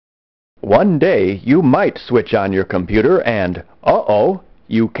One day you might switch on your computer and, uh-oh,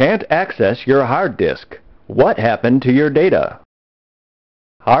 you can't access your hard disk. What happened to your data?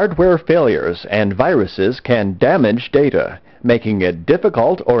 Hardware failures and viruses can damage data, making it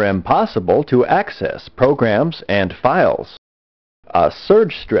difficult or impossible to access programs and files. A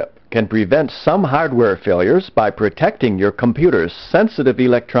surge strip can prevent some hardware failures by protecting your computer's sensitive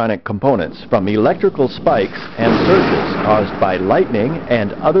electronic components from electrical spikes and surges caused by lightning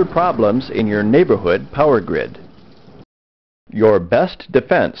and other problems in your neighborhood power grid. Your best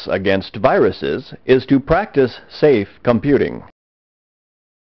defense against viruses is to practice safe computing.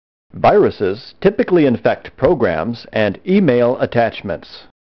 Viruses typically infect programs and email attachments.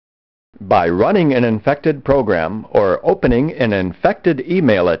 By running an infected program or opening an infected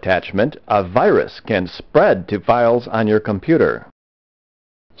email attachment, a virus can spread to files on your computer.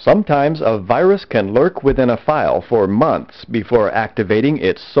 Sometimes a virus can lurk within a file for months before activating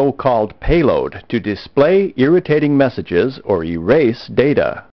its so-called payload to display irritating messages or erase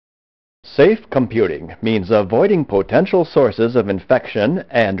data. Safe computing means avoiding potential sources of infection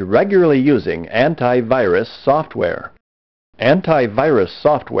and regularly using antivirus software. Antivirus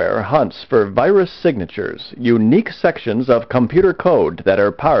software hunts for virus signatures, unique sections of computer code that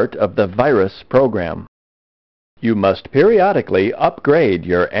are part of the virus program. You must periodically upgrade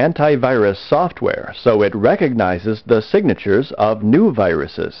your antivirus software so it recognizes the signatures of new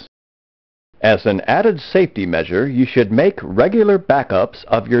viruses. As an added safety measure, you should make regular backups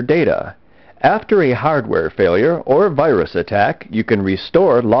of your data. After a hardware failure or virus attack, you can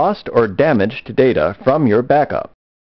restore lost or damaged data from your backup.